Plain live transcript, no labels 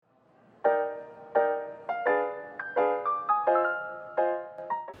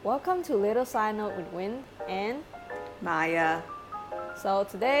Welcome to Little Side Note with Win and Maya. so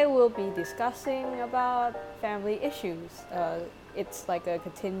today we'll be discussing about family issues. It's like a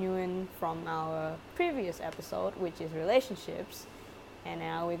continuing from our previous episode, which is relationships, and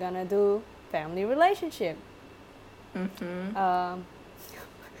now we're gonna do family relationship. Mm-hmm.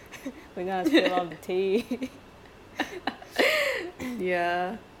 We're gonna spill all the tea.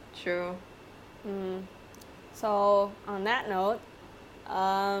 Yeah, true. So on that note,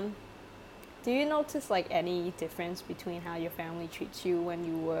 do you notice like any difference between how your family treats you when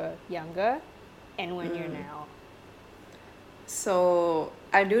you were younger and when you're now? So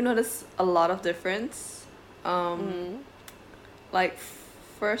I do notice a lot of difference. Mm. Like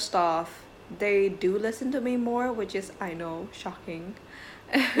first off, they do listen to me more, which is I know shocking.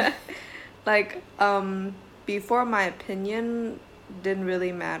 like before my opinion didn't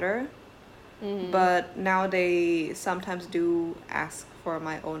really matter, Mm-hmm. but now they sometimes do ask for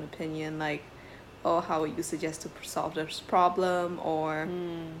my own opinion, like, oh, how would you suggest to solve this problem, or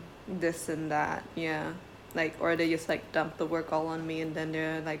this and that. Yeah, like, or they just like dump the work all on me and then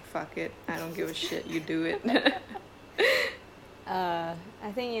they're like, fuck it, I don't give a shit, you do it.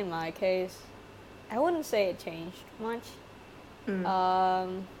 I think in my case, I wouldn't say it changed much.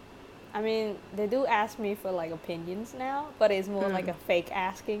 Mm. I mean, they do ask me for like opinions now, but it's more like Mm. a fake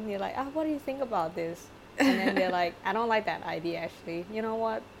asking. They're like, what do you think about this? And then they're like, I don't like that idea actually. You know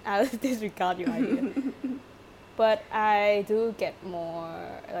what? I'll disregard your idea. But I do get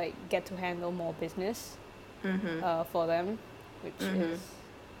to handle more business Mm-hmm. for them, which Mm-hmm. is,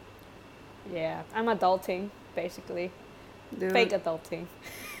 yeah, I'm adulting, basically. Fake Dude, adulting.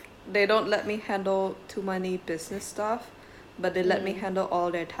 they don't let me handle too many business stuff, but they let me handle all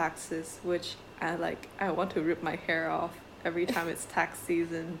their taxes, which I want to rip my hair off every time it's tax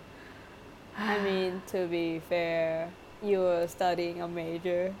season. I mean, to be fair, you were studying a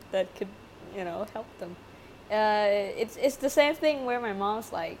major that could, help them. It's the same thing where my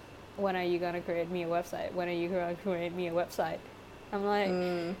mom's like, when are you gonna create me a website? When are you gonna create me a website? I'm like,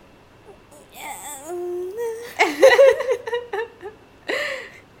 Mm. yeah.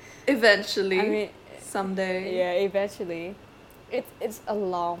 Eventually, I mean, someday. yeah, eventually. It's a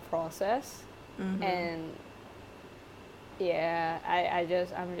long process, Mm-hmm. and yeah,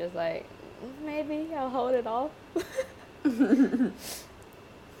 I'm just like, maybe I'll hold it off.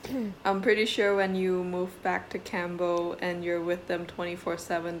 I'm pretty sure when you move back to Cambo and you're with them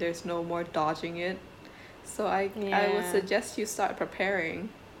 24/7, there's no more dodging it. So I would Yeah. suggest you start preparing.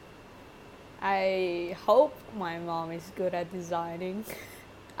 I hope my mom is good at designing.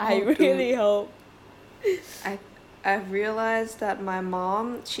 I Oh, dude, really hope. I I've realized that my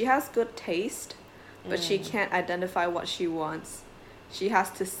mom, she has good taste, but she can't identify what she wants. She has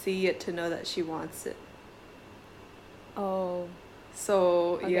to see it to know that she wants it. Oh,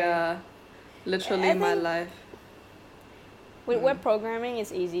 So, okay. yeah, literally I my think life. with Mm. web programming,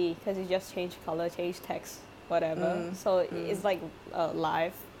 it's easy because you just change color, change text, whatever. Mm. So Mm. it's like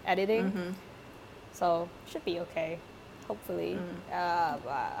live editing. Mm-hmm. So should be okay. Hopefully. Mm.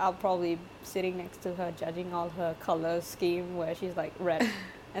 I'll probably sitting next to her judging all her color scheme where she's like red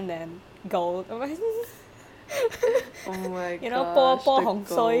and then gold. I'm like, Oh my 波 gosh, 波 the 紅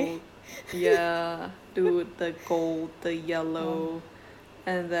水. gold. Yeah, dude, the gold, the Oh, yellow,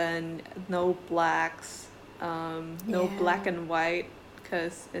 and then no blacks, no black yeah. and white,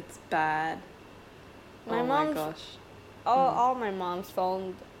 because it's bad. My Oh my mom's gosh. Mm. all my mom's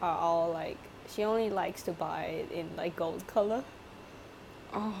phones are all like she only likes to buy it in like gold color.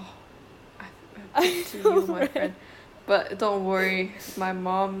 Oh, I, I I pity know, you, my right? friend. But don't worry, my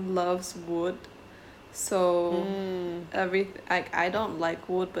mom loves wood, so I don't like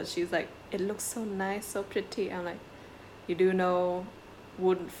wood, but she's like, it looks so nice, so pretty. I'm like, you do know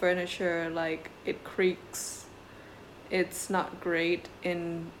wooden furniture, like it creaks. It's not great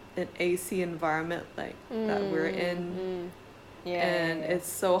in an AC environment like that we're in, Yeah, yeah, and yeah. it's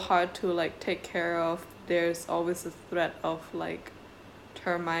so hard to like take care of. There's always a threat of like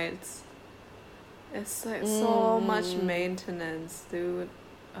termites. It's like so much maintenance, dude.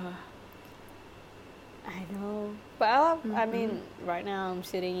 Uh, I know. But I mm-hmm. mean, right now I'm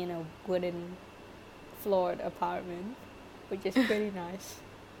sitting in a wooden floored apartment, which is pretty nice.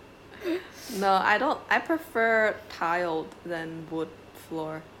 No, I don't. I prefer tiled than wood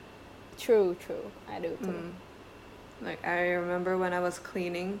floor. True, true. I do too. Mm. Like I remember when I was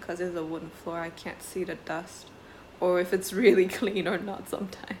cleaning, because it's a wooden floor, I can't see the dust, or if it's really clean or not.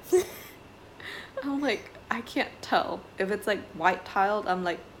 Sometimes I'm like, I can't tell if it's like white tiled. I'm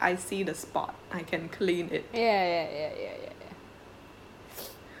like, I see the spot. I can clean it. Yeah, yeah, yeah, yeah, yeah,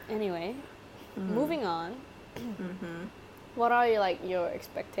 yeah. Anyway, Mm. moving on. Mm-hmm. What are your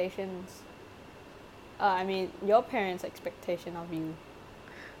expectations? I mean, your parents' expectation of you.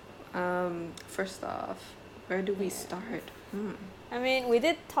 First off, where do we Yeah. start? I mean, we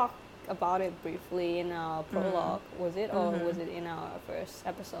did talk about it briefly in our prologue, was it? Or was Mm-hmm. it in our first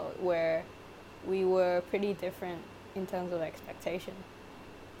episode where we were pretty different in terms of expectation?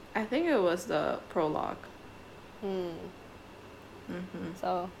 I think it was the prologue. Hmm. Mm-hmm.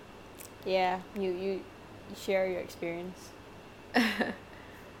 So, yeah, you share your experience.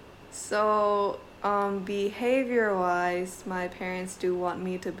 So, behavior-wise, my parents do want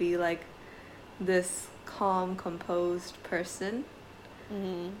me to be like this calm, composed person.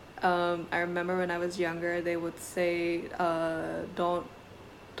 Mm-hmm. I remember when I was younger, they would say, don't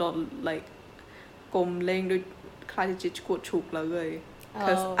like กុំលេងដូចខ្លាចជាឈួតឈូកលើយ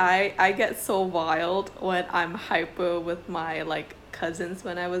because Oh. I get so wild when I'm hyper with my like cousins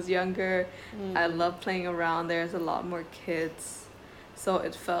when I was younger. I love playing around. There's a lot more kids, so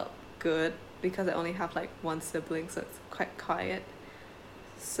it felt good because I only have like one sibling, so it's quite quiet.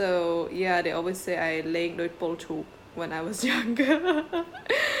 So yeah, they always say I លេងដូចពលឈូក when I was younger.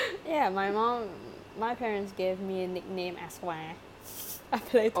 Yeah, my parents gave me a nickname as well. I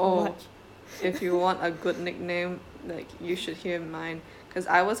play too Oh. much. If you want a good nickname, like you should hear mine, because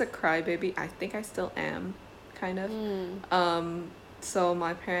I was a crybaby. I think I still am, kind of. So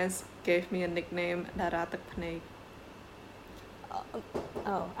my parents gave me a nickname, Naratak Panay.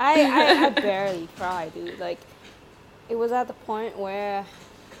 Oh, I barely cry, dude. Like, it was at the point where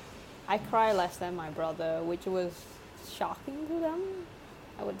I cry less than my brother, which was shocking to them,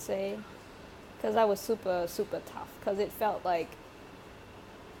 I would say, because I was super super tough. Because it felt like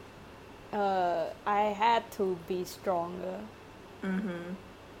I had to be stronger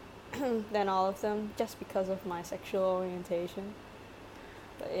than all of them just because of my sexual orientation.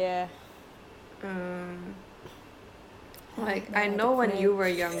 But yeah. Like I know when you were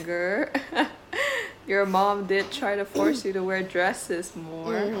younger, your mom did try to force you to wear dresses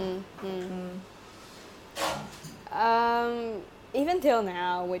more. Even till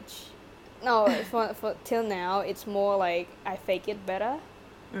now, which no, for till now, it's more like I fake it better.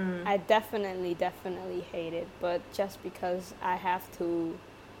 I definitely hate it, but just because I have to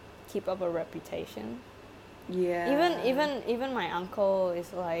keep up a reputation. Yeah. Even my uncle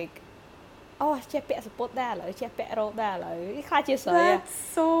is like, oh, ជាពាក់សពុតដែរឥឡូវជាពាក់រ៉ូបដែរឥឡូវខ្លាចជាស្រី That's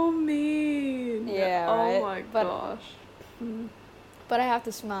so mean. Yeah, Oh right? my But- gosh. But I have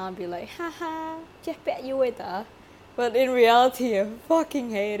to smile and be like, haha, ជាពាក់យូរឯតា But in reality, I fucking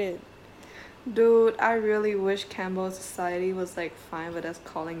hate it. Dude, I really wish Campbell society was like fine with us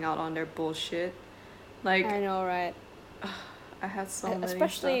calling out on their bullshit. Like I know, right? I had so many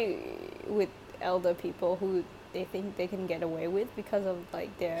Especially with elder people who they think they can get away with because of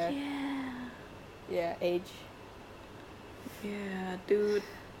like their age. Yeah, dude.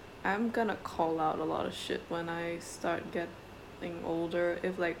 I'm gonna call out a lot of shit when I start getting older.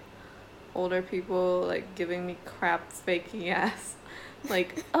 If like older people like giving me crap faking ass.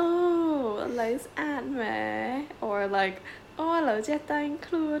 Like, oh, let's add me. Or like, oh, hello, Jetta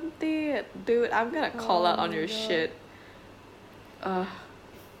included. Dude, I'm gonna call out Oh on my your God. shit.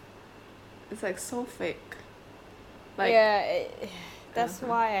 It's like so fake. Like, Yeah, that's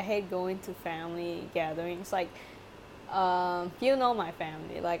Uh-huh. why I hate going to family gatherings. Like, you know my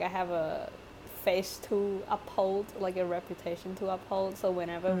family. Like, I have a face to uphold, like a reputation to uphold. So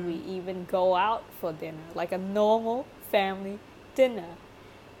whenever we even go out for dinner, like a normal family dinner,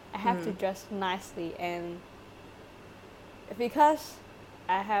 I have to dress nicely, and because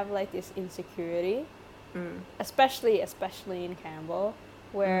I have like this insecurity, especially in Campbell,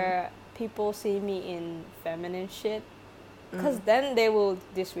 where people see me in feminine shit, because then they will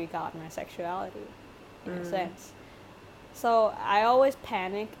disregard my sexuality in a sense. So I always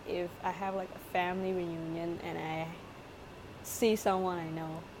panic if I have like a family reunion and I see someone I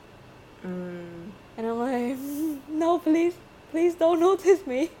know, and I'm like, no, please don't notice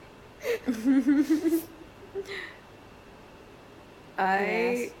me.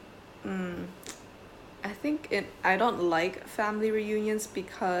 Yes. I think I don't like family reunions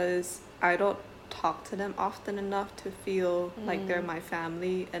because I don't talk to them often enough to feel like they're my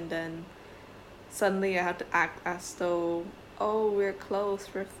family, and then suddenly I have to act as though, oh, we're close,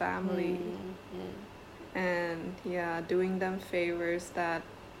 we're family. And yeah, doing them favors that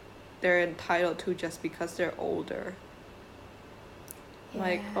they're entitled to just because they're older.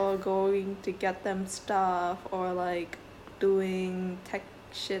 Like, Yeah. or going to get them stuff, or like doing tech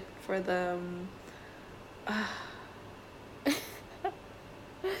shit for them.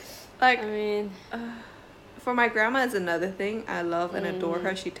 Like, I mean, for my grandma is another thing. I love and adore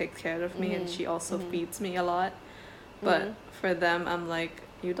her. She takes care of me and she also feeds me a lot. But Mm. for them, I'm like,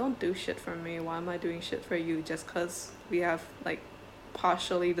 you don't do shit for me. Why am I doing shit for you just because we have like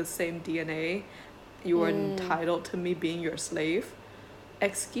partially the same DNA? You are Mm. entitled to me being your slave.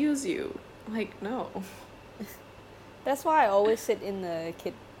 Excuse you. Like, no. That's why I always sit in the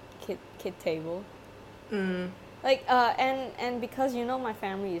kid table. Mm, Like and because my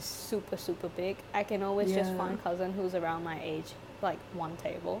family is super super big, I can always just yeah. find cousin who's around my age, like one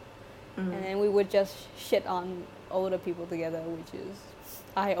table, and Mm, then we would just shit on older people together, which is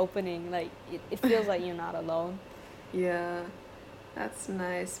eye opening. Like it feels like you're not alone. yeah. That's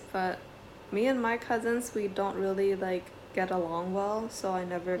nice. But me and my cousins, we don't really like get along well. So I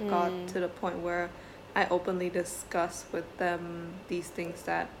never got Mm. to the point where I openly discuss with them these things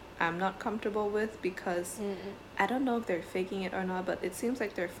that I'm not comfortable with because Mm. I don't know if they're faking it or not, but it seems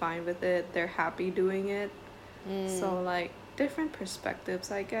like they're fine with it. They're happy doing it. Mm. So, like, different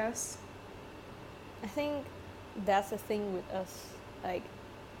perspectives, I guess. I think that's the thing with us. Like,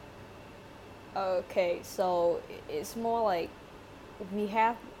 okay, so it's more like we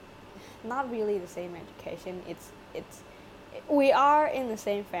have not really the same education. It's we are in the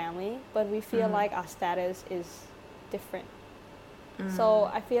same family, but we feel Mm, like our status is different. So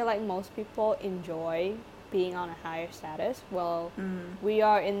mm, I feel like most people enjoy being on a higher status. Well, mm, we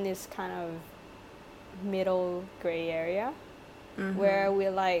are in this kind of middle gray area mm-hmm, where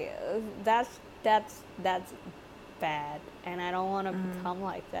we're like, that's bad, and I don't want to mm, become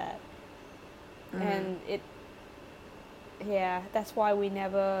like that. mm, And yeah, that's why we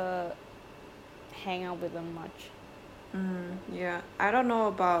never hang out with them much. yeah. I don't know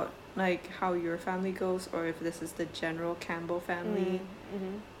about, like, how your family goes or if this is the general Campbell Mm. family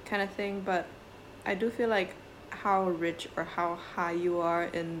Mhm. kind of thing, but I do feel like how rich or how high you are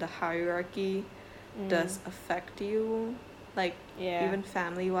in the hierarchy Mm. does affect you, like, Yeah. even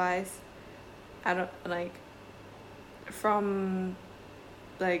family wise. I don't like from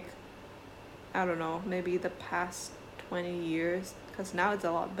like I don't know, maybe the past 20 years, because now it's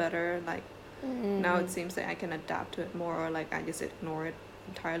a lot better. Like, now it Mm. seems like I can adapt to it more, or like I just ignore it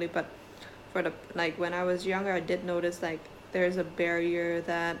entirely. But for the, like, when I was younger, I did notice like there's a barrier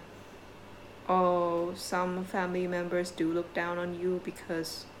that, oh, some family members do look down on you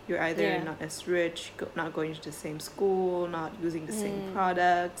because you're either Yeah. not as rich, not going to the same school, not using the same Mm.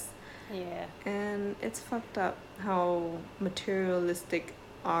 products. Yeah. And it's fucked up how materialistic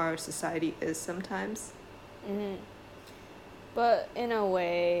our society is sometimes. Mhm. But in a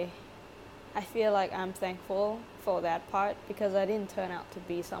way, I feel like I'm thankful for that part because I didn't turn out to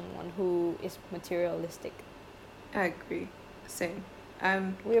be someone who is materialistic. I agree. Same.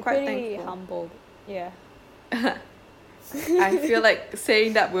 I'm We're quite pretty thankful. humbled. Yeah. I feel like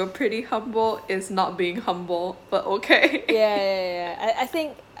saying that we're pretty humble is not being humble, but okay. Yeah, yeah, yeah. I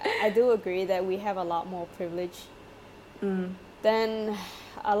think I do agree that we have a lot more privilege Mm, than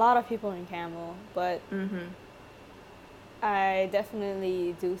a lot of people in Campbell, but mm-hmm. I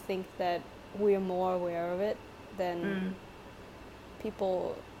definitely do think that we're more aware of it than Mm.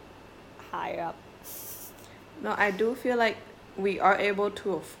 people higher up. No, I do feel like we are able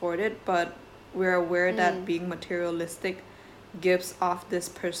to afford it, but we're aware that Mm. being materialistic gives off this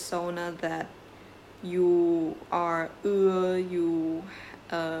persona that you are, you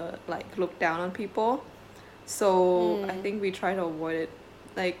like look down on people. So I Mm. think we try to avoid it.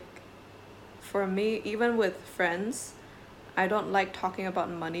 Like, for me, even with friends, I don't like talking about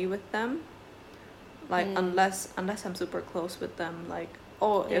money with them. Like, Mm. unless I'm super close with them. Like,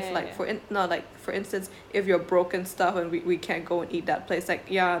 oh, if Yeah, like yeah. no, like for instance, if you're broken stuff and we can't go and eat that place, like,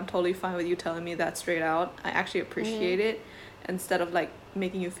 yeah, I'm totally fine with you telling me that straight out. I actually Mhm. appreciate it instead of like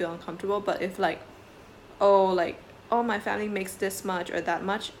making you feel uncomfortable. But if like, oh, like, oh, my family makes this much or that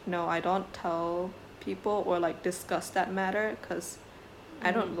much, no, I don't tell people or like discuss that matter because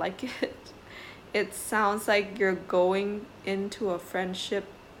I Mhm. don't like it. It sounds like you're going into a friendship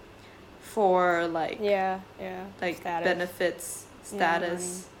for Yeah, yeah. like Status. benefits, Yeah, money.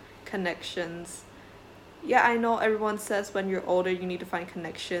 status, connections. Yeah, I know everyone says when you're older you need to find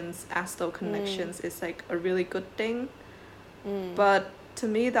connections, as though Mm. connections is like a really good thing. Mm. But to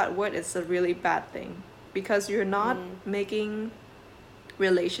me that word is a really bad thing because you're not Mm. making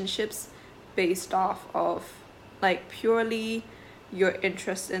relationships based off of like purely your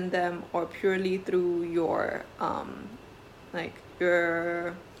interest in them or purely through your like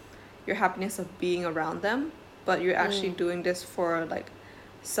your happiness of being around them, but you're actually Mm. doing this for like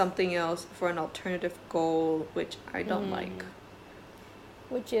something else, for an alternative goal, which I don't like. Mm.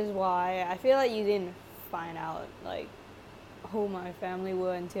 Which is why I feel like you didn't find out like who my family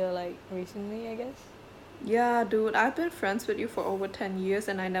were until like recently, I guess. Yeah, dude, I've been friends with you for over 10 years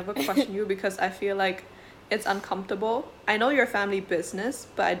and I never question you because I feel like it's uncomfortable. I know your family business,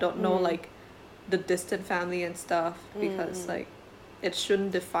 but I don't know like the distant family and stuff because like it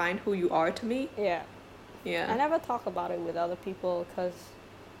shouldn't define who you are to me. Yeah. Yeah. I never talk about it with other people because,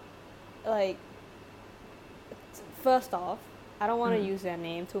 like, first off, I don't want to use their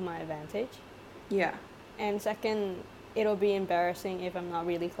name to my advantage. Yeah. And second, it'll be embarrassing if I'm not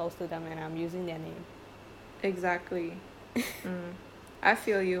really close to them and I'm using their name. Exactly. I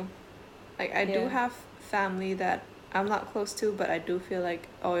feel you. Like, I do Yeah. have family that I'm not close to, but I do feel like,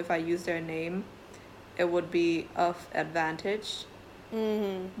 oh, if I use their name, it would be of advantage.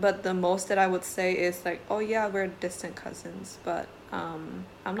 But the most that I would say is like, oh yeah, we're distant cousins, but I'm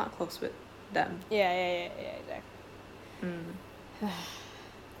not close with them. Yeah, exactly.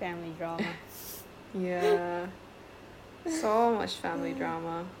 Family drama. Yeah. So much family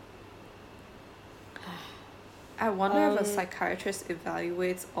drama. I wonder if a psychiatrist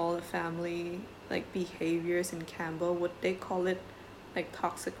evaluates all the family like behaviors in Campbell, would they call it like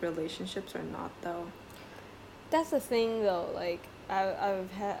toxic relationships or not though? That's the thing though, like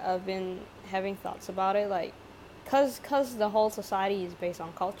I've been having thoughts about it, like cause the whole society is based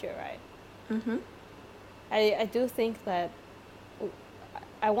on culture, right? Mm-hmm. I do think that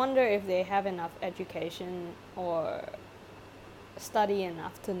I wonder if they have enough education or study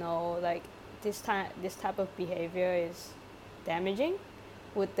enough to know like this type of behavior is damaging.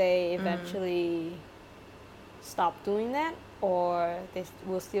 Would they eventually stop doing that, or they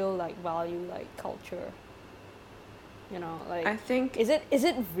will still like value like culture? You know, like I think is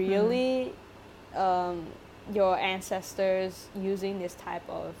it really your ancestors using this type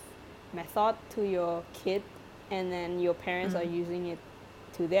of method to your kid, and then your parents are using it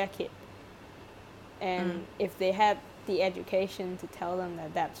to their kid? And if they had the education to tell them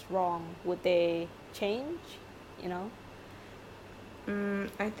that that's wrong, would they change? You know?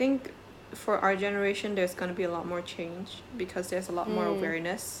 I think for our generation, there's going to be a lot more change because there's a lot more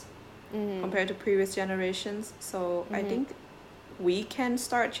awareness compared to previous generations. So I think we can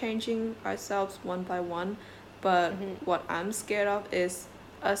start changing ourselves one by one. But what I'm scared of is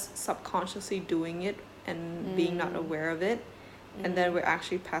us subconsciously doing it and being not aware of it. And then we're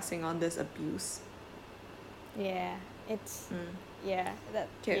actually passing on this abuse. Yeah, it's yeah that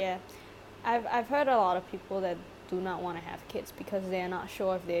Okay. yeah. I've heard a lot of people that do not want to have kids because they're not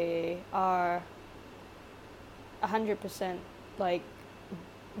sure if they are 100% like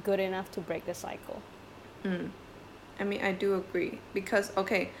good enough to break the cycle. I mean, I do agree because,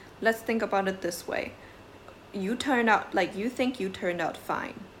 okay, let's think about it this way. You turned out, like, you think you turned out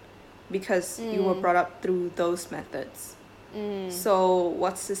fine because you were brought up through those methods. So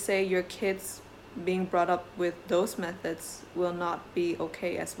what's to say your kids being brought up with those methods will not be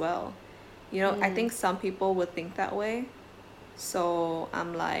okay as well? You know, I think some people would think that way. So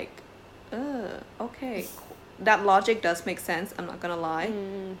I'm like, okay. That logic does make sense, I'm not gonna lie.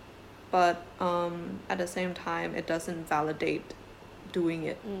 But at the same time, it doesn't validate doing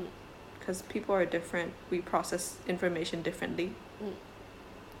it because people are different. We process information differently.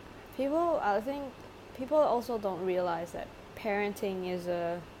 I think people also don't realize that parenting is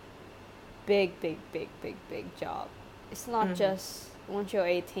a big job. It's not just once you're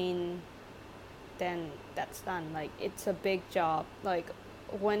 18 then that's done. Like it's a big job. Like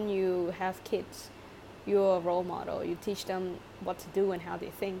when you have kids, you're a role model. You teach them what to do and how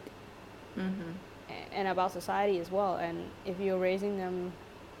they think, and about society as well. And if you're raising them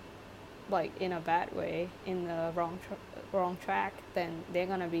like in a bad way, in the wrong track, then they're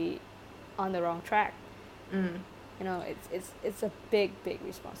gonna be on the wrong track. You know, it's a big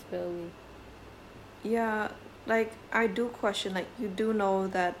responsibility. Yeah, like I do question, like you do know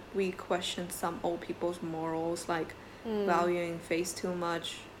that we question some old people's morals, like valuing face too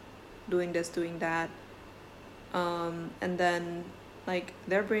much, doing this, doing that. And then like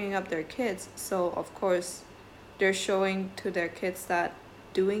they're bringing up their kids, so of course they're showing to their kids that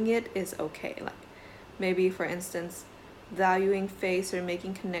doing it is okay. Like maybe for instance, valuing face or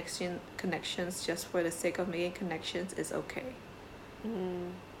making connections just for the sake of making connections is okay.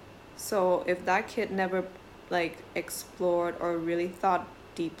 So if that kid never like explored or really thought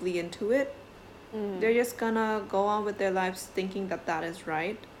deeply into it, they're just gonna go on with their lives thinking that that is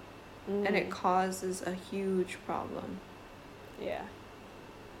right, and it causes a huge problem. Yeah,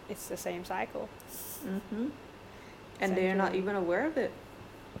 it's the same cycle. And they're not even aware of it.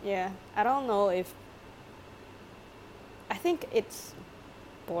 Yeah, I don't know if I think it's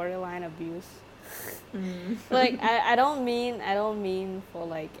borderline abuse. Like I don't mean for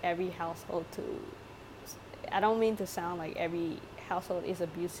like every household to, I don't mean to sound like every household is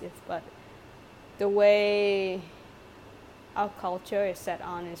abusive, but the way our culture is set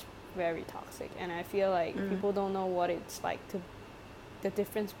on is very toxic, and I feel like people don't know what it's like to the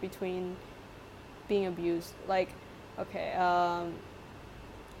difference between being abused. Like, okay,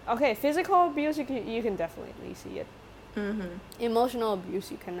 okay, physical abuse you can definitely see it. Emotional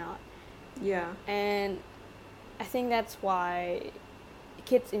abuse you cannot. Yeah. And I think that's why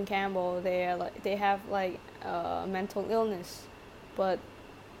kids in Campbell they have like mental illness, but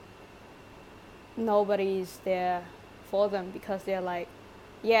nobody's there for them because they're like,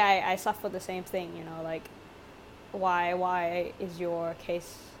 yeah, I suffer the same thing, you know, like why is your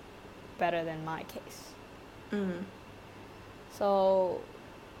case better than my case? So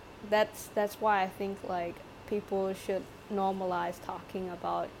that's why I think like people should normalize talking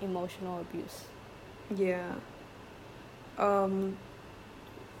about emotional abuse. Yeah.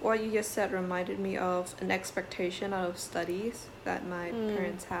 What you just said reminded me of an expectation out of studies that my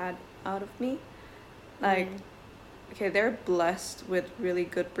parents had out of me. Like, okay, they're blessed with really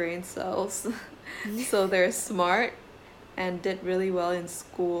good brain cells. So they're smart and did really well in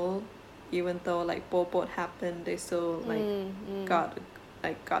school. Even though like Pol Pot happened, they still like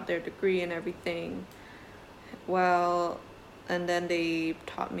got their degree and everything. Well, and then they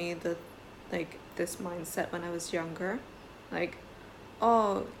taught me this mindset when I was younger. Like,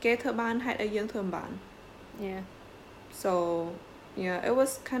 oh, kế thơ ban hay ở dương thơm ban. Yeah. So, yeah, it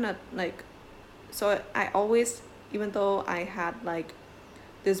was kind of like, so I always, even though I had like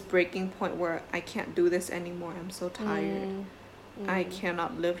this breaking point where I can't do this anymore, I'm so tired, I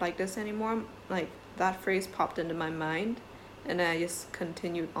cannot live like this anymore, like that phrase popped into my mind, and I just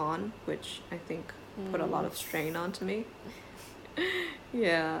continued on, which I think put a lot of strain onto me.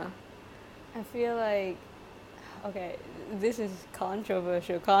 Yeah. I feel like, okay, this is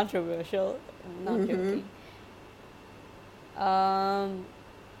controversial, not joking.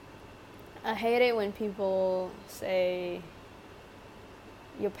 I hate it when people say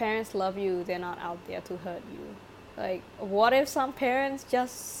your parents love you, they're not out there to hurt you. Like, what if some parents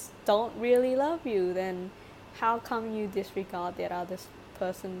just don't really love you? Then how come you disregard that other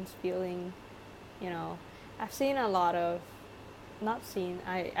person's feeling? You know, I've seen a lot of,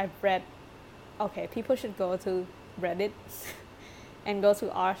 I've read, okay, people should go to Reddit and go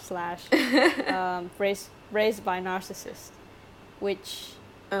to r/raised by narcissist, which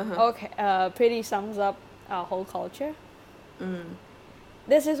pretty sums up our whole culture.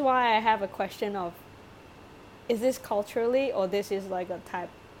 This is why I have a question of, is this culturally or this is like a type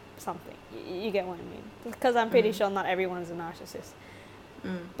something? You get what I mean? Because I'm pretty sure not everyone's a narcissist.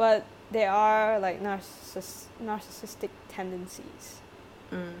 But there are like narcissistic tendencies.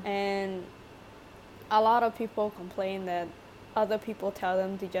 And a lot of people complain that other people tell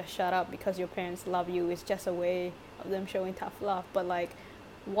them to just shut up because your parents love you. It's just a way of them showing tough love. But like,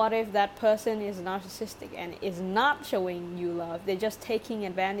 what if that person is narcissistic and is not showing you love? They're just taking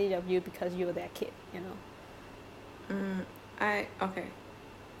advantage of you because you're their kid, you know? I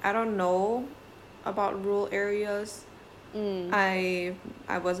don't know about rural areas. I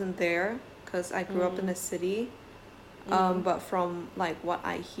wasn't there because I grew up in a city. But from like what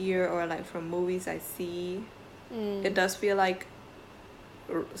I hear or like from movies I see, it does feel like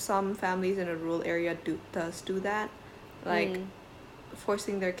some families in a rural area does do that, like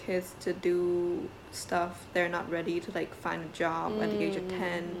forcing their kids to do stuff they're not ready to, like find a job at the age of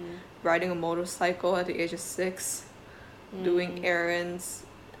 10, riding a motorcycle at the age of 6, doing errands.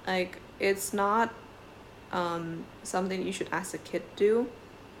 Like, it's not something you should ask a kid to do,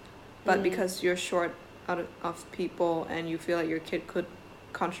 but because you're short out of people and you feel like your kid could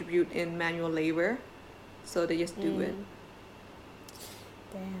contribute in manual labor, so they just do it.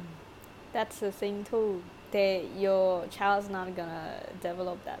 Damn, that's the thing too. Your child's not gonna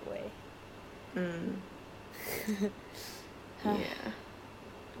develop that way.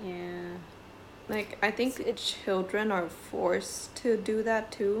 Yeah. Like, I think children are forced to do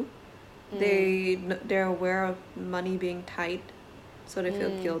that too. They're aware of money being tight, so they feel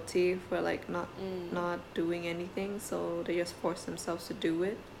guilty for like not doing anything, so they just force themselves to do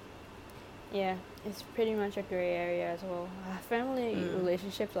it. Yeah, it's pretty much a gray area as well. Family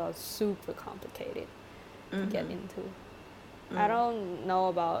relationships are super complicated to get into. I don't know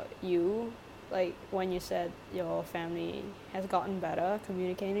about you, like when you said your family has gotten better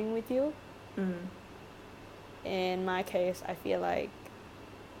communicating with you. In my case, I feel like,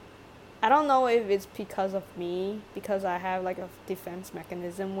 I don't know if it's because of me, because I have like a defense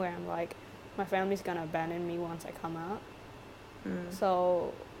mechanism where I'm like, my family's gonna abandon me once I come out.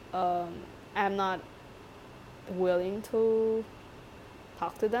 So I'm not willing to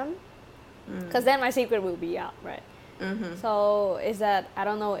talk to them, because then my secret will be out, right? So is that, I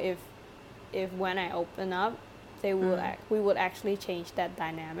don't know if when I open up we would actually change that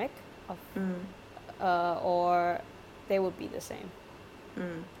dynamic of Mm. or they would be the same.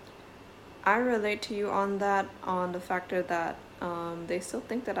 Mm. I relate to you on that, on the factor that they still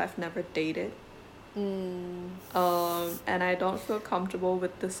think that I've never dated. Mm. And I don't feel comfortable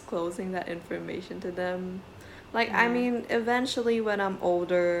with disclosing that information to them. Like, I Mm. mean, eventually when I'm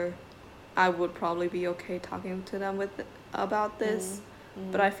older, I would probably be okay talking to them about this.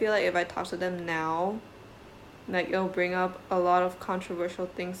 Mm. But I feel like if I talk to them now, like it'll bring up a lot of controversial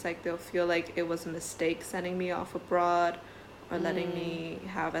things. Like they'll feel like it was a mistake sending me off abroad or letting me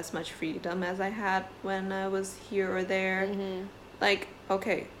have as much freedom as I had when I was here or there. Mm-hmm. Like,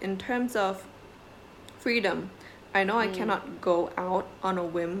 okay, in terms of freedom, I know I cannot go out on a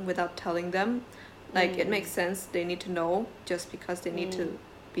whim without telling them. Like, it makes sense. They need to know just because they need to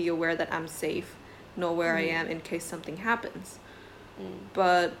be aware that I'm safe, know where I am in case something happens.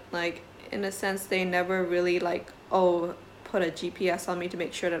 But, like, in a sense, they never really, like, oh, put a GPS on me to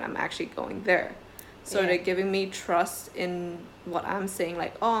make sure that I'm actually going there. So Yeah. they're giving me trust in what I'm saying,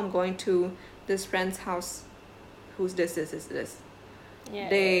 like, oh, I'm going to this friend's house. Who's this? Yeah.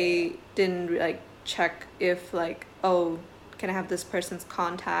 They didn't like check if like, oh, can I have this person's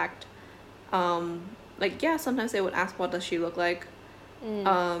contact? Like, yeah, sometimes they would ask what does she look like,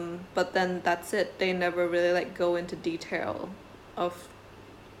 but then that's it. They never really like go into detail of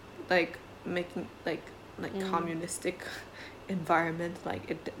like making like communistic environment. Like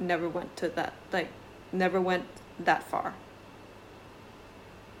it never went to that, like never went that far.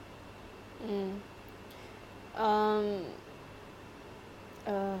 Um.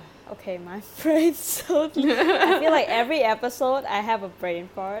 Okay, my brain so. I feel like every episode I have a brain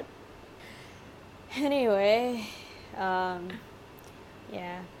fart. Anyway,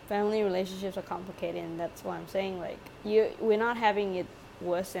 yeah, family relationships are complicated, and that's why I'm saying like we're not having it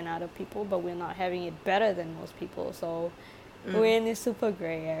worse than other people, but we're not having it better than most people. So we're in this super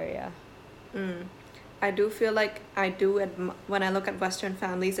gray area. I do feel like I do when I look at Western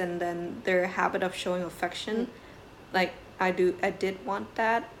families and then their habit of showing affection, like I did want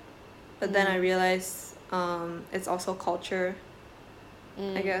that, but then I realized it's also culture.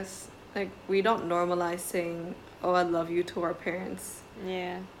 I guess like we don't normalize saying "oh, I love you" to our parents.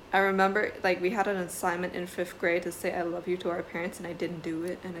 Yeah. I remember like we had an assignment in 5th grade to say "I love you" to our parents, and I didn't do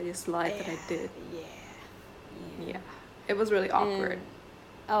it, and I just lied that I did. Yeah, it was really awkward.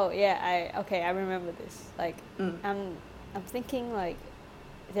 Oh yeah, I remember this. Like I'm thinking like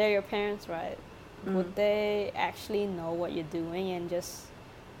they're your parents, right? Would they actually know what you're doing and just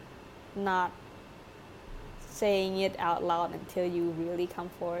not saying it out loud until you really come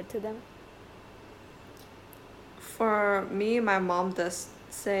forward to them? For me, my mom does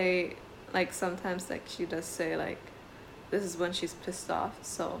say like sometimes like she does say like this is when she's pissed off,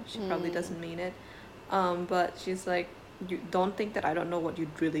 so she probably doesn't mean it. But she's like, you don't think that I don't know what you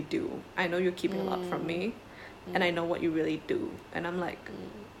really do. I know you're keeping a lot from me, and I know what you really do. And I'm like,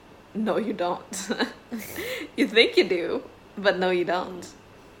 no, you don't. You think you do, but no, you don't.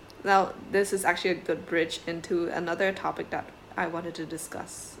 Now, this is actually a good bridge into another topic that I wanted to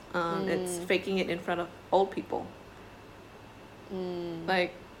discuss. It's faking it in front of old people.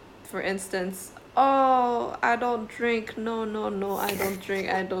 Like, for instance, oh, I don't drink. No, I don't drink.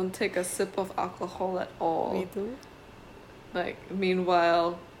 I don't take a sip of alcohol at all. Me too. Like,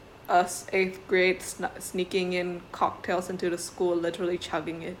 meanwhile, us 8th grade sneaking in cocktails into the school, literally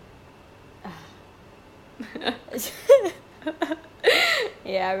chugging it.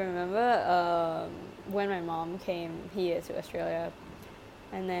 Yeah, I remember when my mom came here to Australia,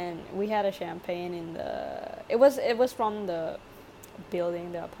 and then we had a champagne in the. It was from the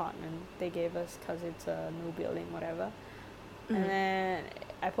building, the apartment they gave us, because it's a new building, whatever. And then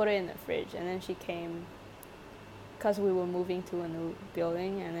I put it in the fridge, and then she came, because we were moving to a new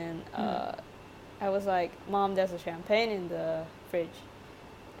building, and then I was like, Mom, there's a champagne in the fridge.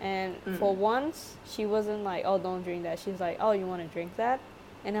 And for once, she wasn't like, oh, don't drink that. She's like, oh, you want to drink that?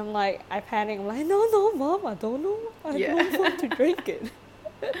 And I'm like, I panic. I'm like, no, Mom, I don't know. I don't want to drink it.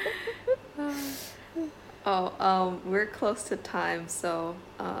 We're close to time, so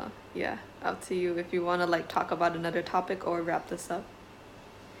yeah, up to you if you want to like talk about another topic or wrap this up.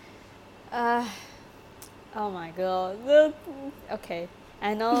 Oh my god. Okay.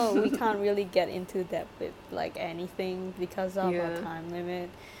 I know we can't really get into depth with like anything because of our time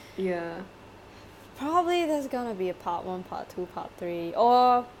limit. Yeah. Probably there's gonna be a part 1, part 2, part 3,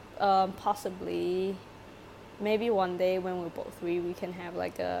 or possibly maybe one day when we're both free we can have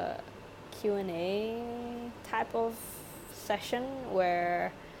like a Q&A type of session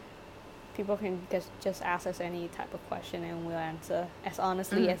where people can just ask us any type of question and we'll answer as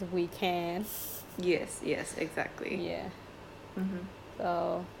honestly as we can. Yes, exactly. Yeah. Mm-hmm.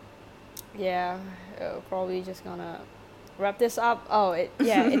 So yeah, probably just gonna wrap this up. Oh, it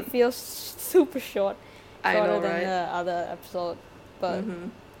feels super short, I shorter know, than right? the other episode, but Mm-hmm.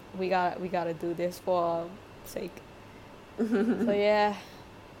 we gotta do this for our sake. So yeah,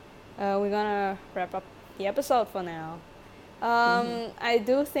 we're gonna wrap up the episode for now. Mm-hmm. I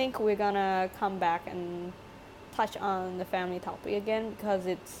do think we're gonna come back and touch on the family topic again because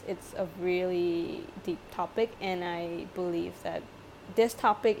it's a really deep topic, and I believe that this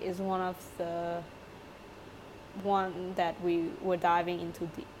topic is one that we were diving into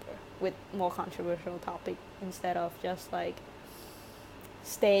deeper with more controversial topic instead of just like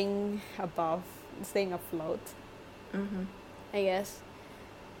staying above, staying afloat, Mm-hmm. I guess.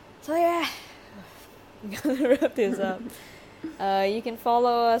 So yeah, I'm gonna wrap this up. You can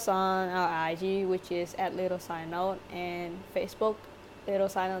follow us on our IG, which is at Little Side Note, and Facebook, Little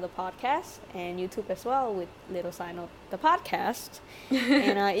Side Note the podcast, and YouTube as well with Little Side Note the podcast.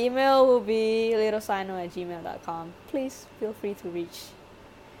 And our email will be littlesignnote@gmail.com. Please feel free to reach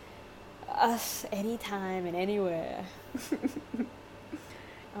us anytime and anywhere.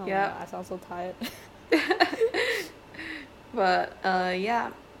 Oh Yeah. my god, I sound so tired. But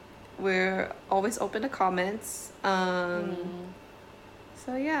yeah, we're always open to comments. So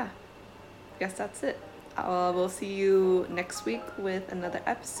yeah, guess that's it. We'll see you next week with another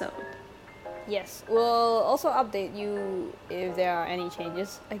episode. Yes, we'll also update you if there are any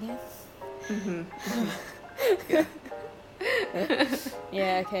changes again. Mm-hmm. Yeah.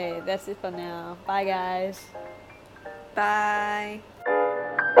 Yeah, okay, that's it for now. Bye, guys. Bye.